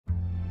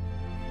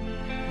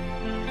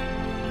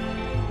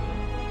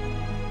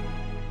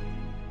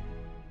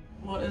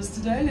What is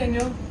today,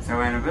 Daniel? It's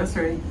our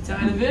anniversary. It's our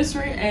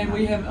anniversary, and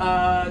we have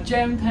a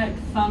jam-packed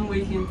fun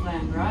weekend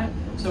planned, right?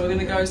 So we're going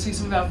to go see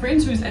some of our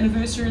friends whose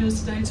anniversary it is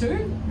today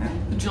too. Yeah.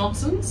 The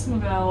Johnsons, some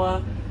of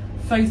our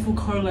faithful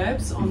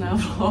collabs on our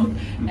vlog,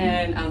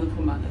 and the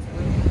Pumana.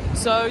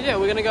 So yeah,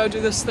 we're going to go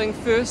do this thing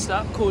first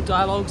up called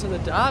Dialogues in the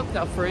Dark with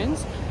our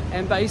friends,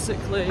 and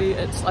basically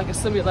it's like a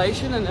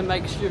simulation and it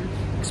makes you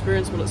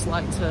experience what it's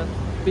like to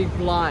be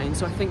blind.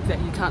 So I think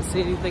that you can't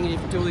see anything and you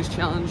have to do all these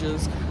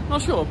challenges.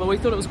 Not sure, but we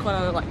thought it was quite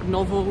a like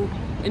novel,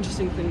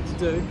 interesting thing to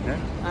do.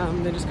 Yeah.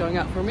 They're just going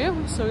out for a meal,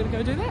 so we're gonna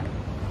go do that.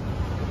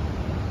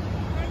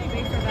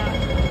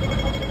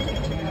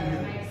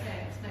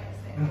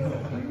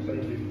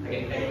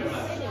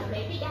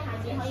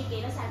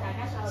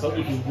 So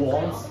if you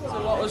want.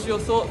 So what was your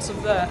thoughts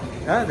of that?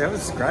 Yeah, that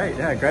was great.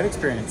 Yeah, great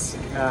experience.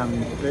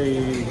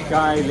 The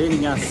guy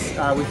leading us,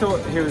 we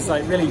thought he was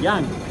like really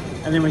young.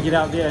 And then we get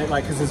out there,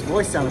 like, because his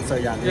voice sounded so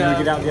young. Yeah. And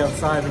we get out the other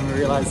side and we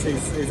realise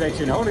he's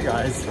actually an older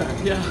guy. So,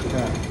 Yeah.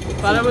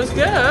 yeah. But it was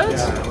good. Yeah,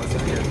 it was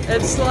really good.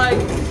 It's like,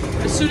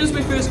 as soon as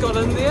we first got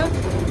in there,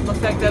 the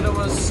fact that it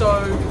was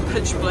so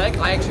pitch black,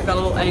 I actually felt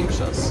a little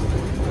anxious.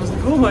 I was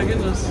like, oh my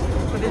goodness.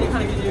 But then you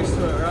kind of get used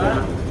to it, right?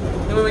 Yeah.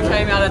 And when we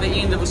came out at the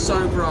end, it was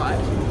so bright.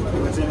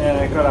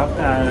 Virginia got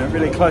up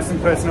really close and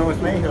personal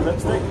with me, her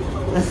lipstick.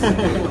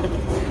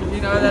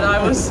 You know, that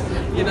I was,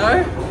 you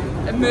know,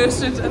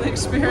 immersed in the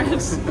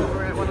experience.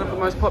 We're at one of the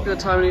most popular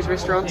Taiwanese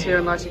restaurants here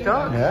in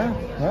Laitikot. Yeah,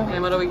 yeah.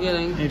 And what are we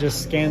getting? You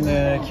just scan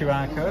the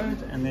QR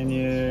code and then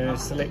you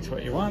select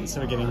what you want.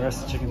 So we're getting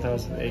roasted chicken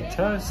toast with egg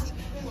toast,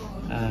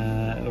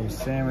 a little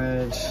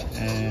sandwich,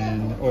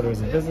 and order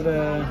as a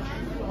visitor,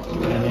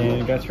 and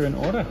then go through and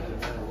order.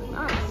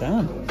 Nice.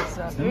 Done.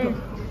 Simple.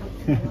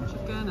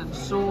 Chicken and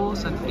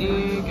sauce and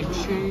egg and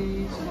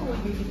cheese.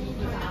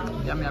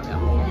 Yum, yum,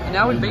 yum. And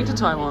now we've been to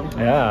Taiwan.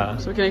 Yeah.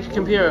 So we can actually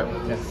compare it.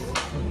 Yes.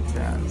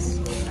 Yes.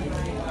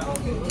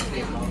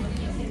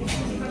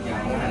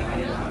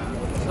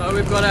 So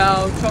we've got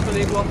our chocolate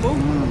egg waffle.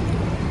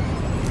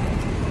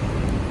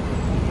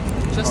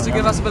 Just to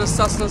give us a bit of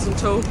sustenance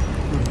until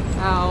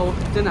our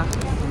dinner.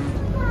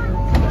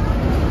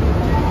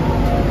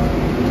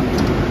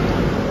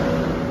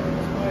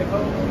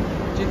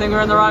 Do you think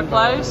we're in the right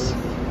place? You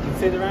can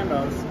see the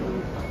rainbows.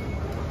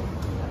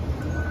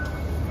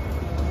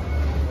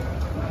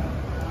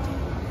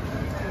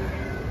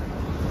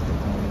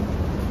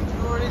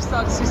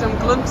 Start to see some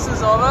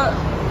glimpses of it.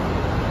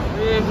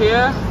 We're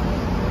here.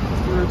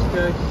 We're going to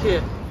go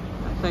here.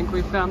 I think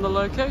we found the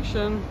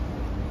location.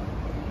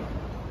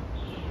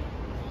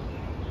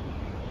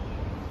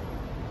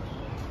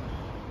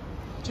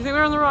 Do you think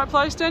we're in the right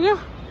place, Daniel?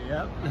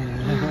 Yep.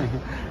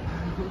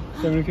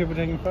 So many people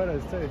taking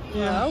photos too.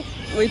 Yeah.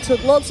 We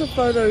took lots of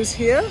photos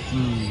here,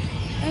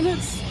 and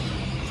it's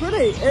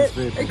pretty.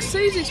 It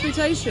exceeds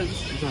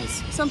expectations. It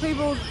does. Some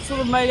people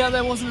sort of made out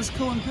that wasn't as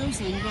cool in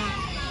person, but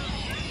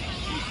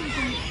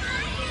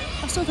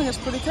I still think it's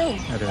pretty cool.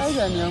 It is. Hey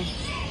Daniel.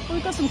 Well,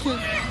 we've got some cute,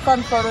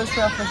 fun photos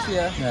for our first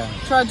year. Yeah.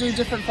 Try to do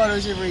different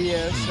photos every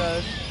year,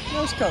 so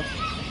that was cool.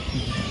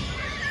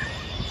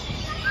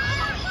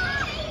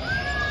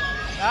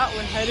 Yeah,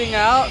 we're heading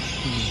out.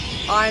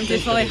 I'm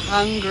definitely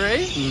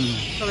hungry.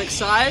 I'm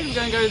excited. We're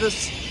going to go to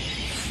this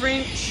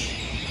French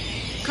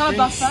kind of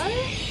buffet.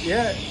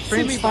 Yeah,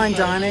 French fine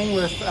dining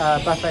with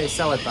buffet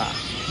salad bar.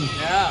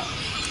 Yeah.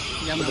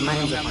 Yum, The yum,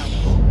 mains yum, are yum.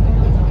 fun.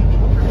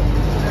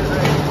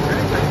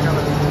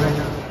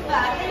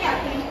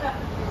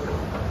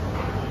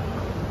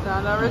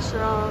 Found our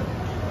restaurant.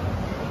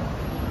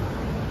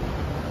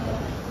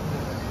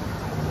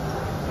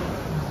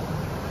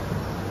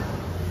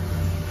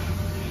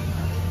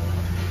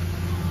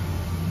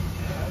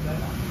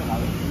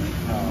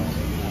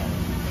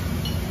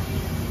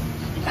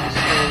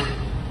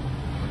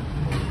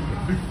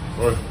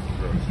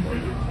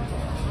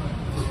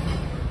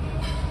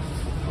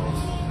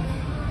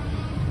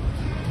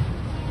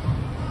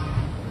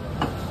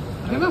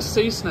 I think that's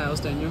sea snails,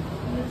 Daniel.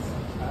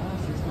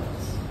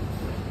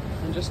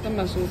 And just the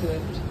mussels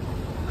left.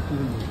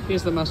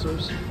 Here's the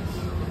mussels.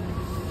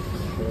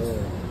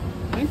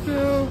 Thank you.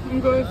 I'm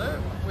good.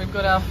 We've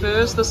got our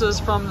first. This is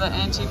from the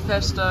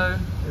antipasto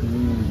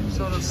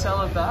sort of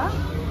salad bar.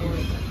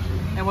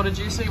 And what did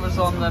you see was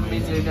on the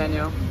menu,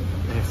 Daniel?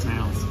 They have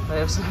snails. They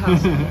have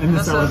snails. In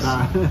the salad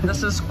bar.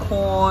 This is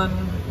corn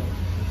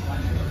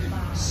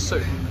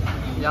soup.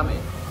 Yummy.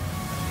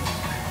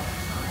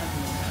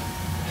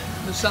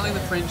 There's something the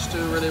French do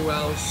really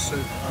well,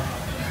 soup.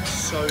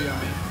 So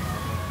yummy.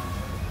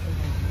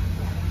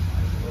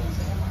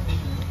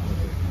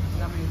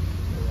 Yummy.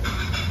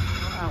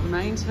 Our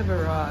mains have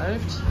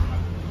arrived.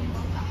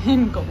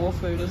 And got more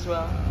food as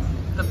well.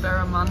 The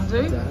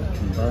barramundi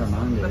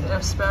with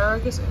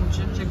asparagus and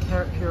ginger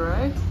carrot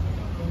puree.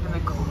 And the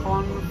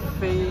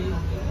confit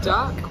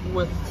duck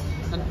with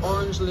an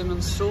orange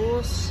lemon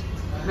sauce,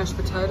 mashed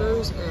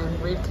potatoes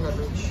and red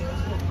cabbage.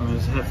 I'll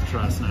just have to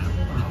try a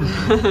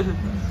snail.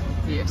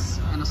 Yes,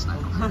 and a snail.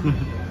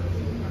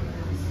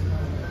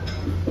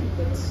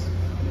 It's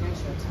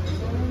mashed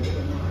potato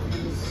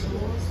and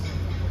sauce.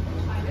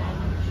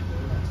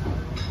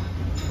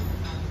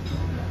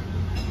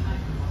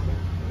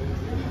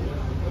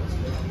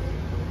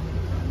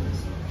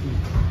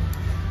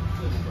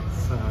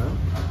 So,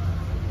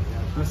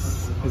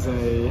 this is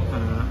a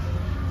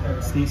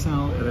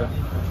schnitzel at a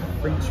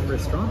French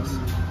restaurant.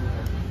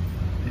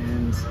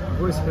 And I've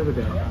always heard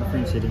about the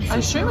French eating I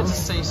assume it's a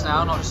sea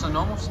snail, not just a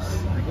normal snail.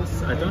 I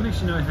guess I don't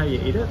actually know how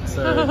you eat it,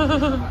 so I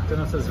don't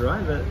know if that's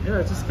right, but yeah,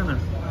 it just kind of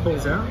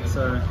pulls out,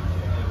 so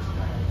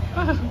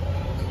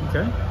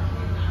okay.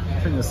 I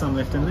think there's some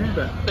left in there,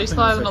 but these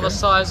snails are not the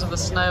size of the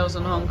snails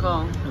in Hong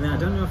Kong. And then I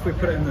don't know if we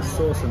put it in the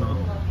sauce or not.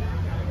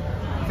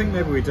 I think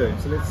maybe we do,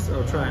 so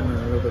I'll try it in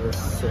a little bit of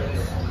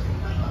sauce.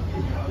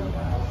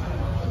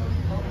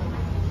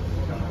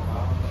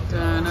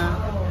 Dinner.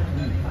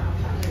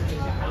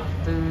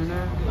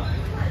 Dinner.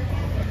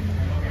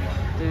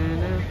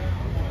 Dinner.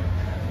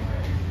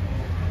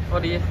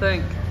 What do you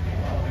think?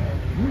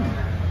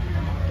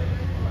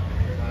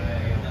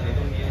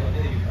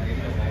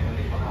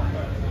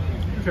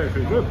 It's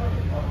actually good.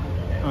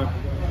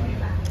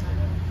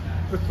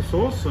 With the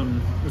sauce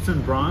and it's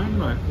in brine,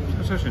 like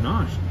it's actually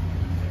nice.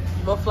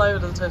 What flavour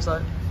does it taste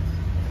like?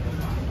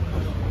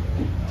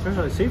 It tastes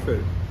like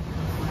seafood.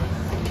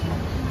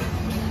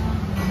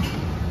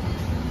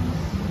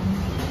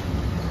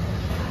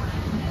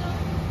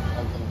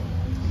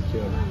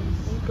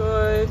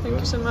 Good, thank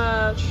you so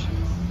much.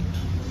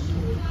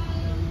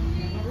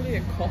 I'm not really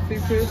a coffee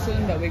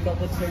person, but we got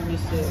the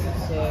tiramisu,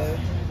 so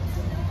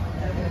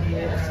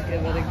let's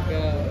give it a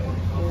go.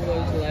 All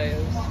those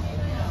layers.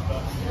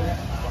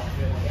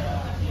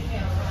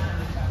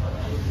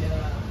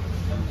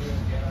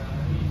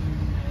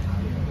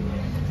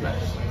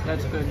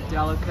 That's good,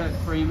 delicate,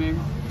 creamy.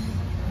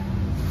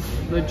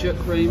 Legit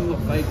cream,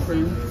 not fake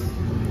cream.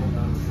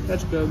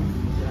 That's good.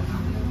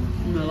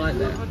 I like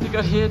that. What do you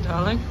got here,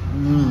 darling?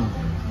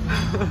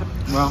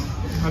 Well,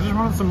 I just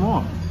wanted some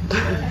more.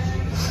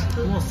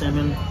 More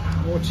salmon,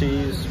 more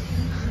cheese,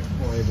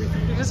 more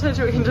everything. You just had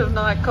your end of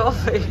night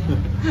coffee.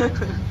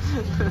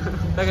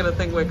 They're gonna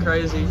think we're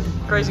crazy.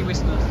 Crazy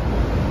Westerners.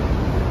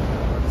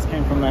 This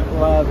came from that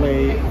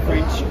lovely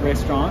French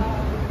restaurant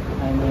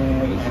and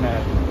then an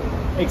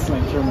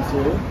excellent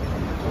tiramisu.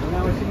 And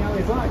now we're seeing how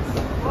these lights.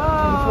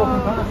 I'm just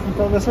walking past and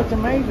thought this looked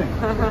amazing.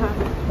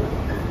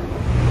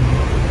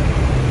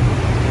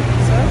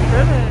 So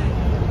pretty.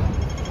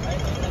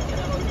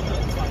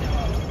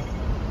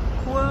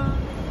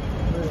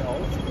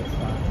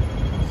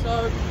 So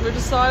we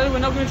decided we're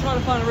not going to try to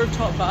find a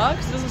rooftop bar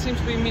because there doesn't seem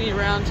to be many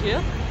around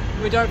here.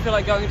 We don't feel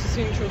like going to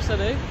Central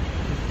City.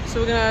 So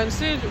we're going to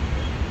instead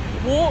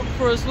walk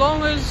for as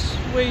long as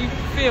we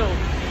feel.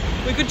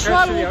 We could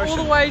try to walk all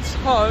the way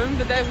home,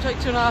 but that would take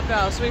 2.5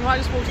 hours. So we might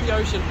just walk to the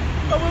ocean.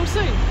 But we'll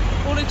see.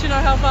 We'll let you know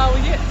how far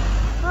we get.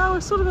 Well,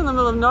 we're sort of in the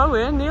middle of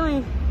nowhere,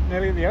 nearly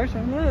the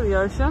ocean. Nearly the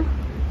ocean.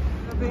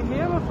 I've been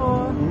here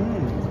before.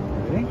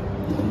 Really?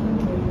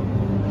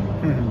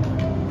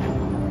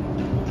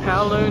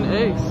 Kowloon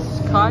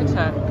East, Kai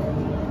Tak.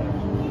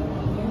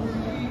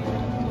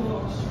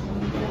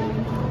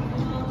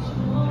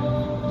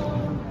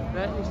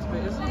 That used to be,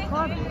 is it a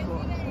private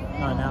airport?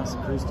 No, now it's a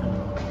cruise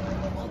terminal.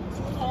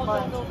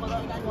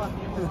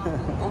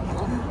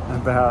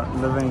 About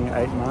living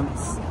 8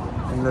 months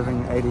and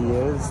living 80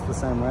 years the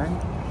same way.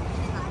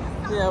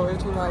 Yeah, we were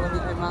talking about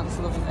living 8 months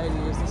and living 80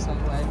 years the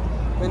same way.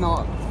 We're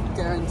not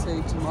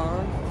guaranteed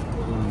tomorrow,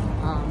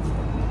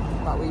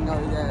 but we know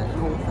that in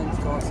all things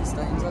God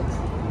sustains us.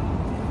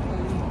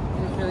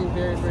 We're feeling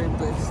very, very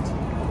blessed.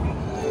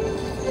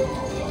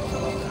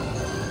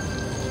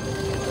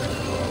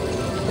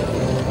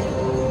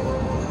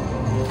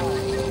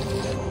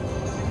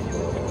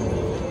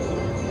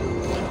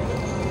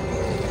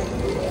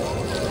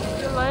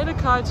 See you later,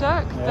 Kai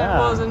Tak. Yeah. That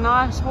was a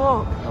nice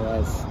walk. It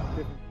was.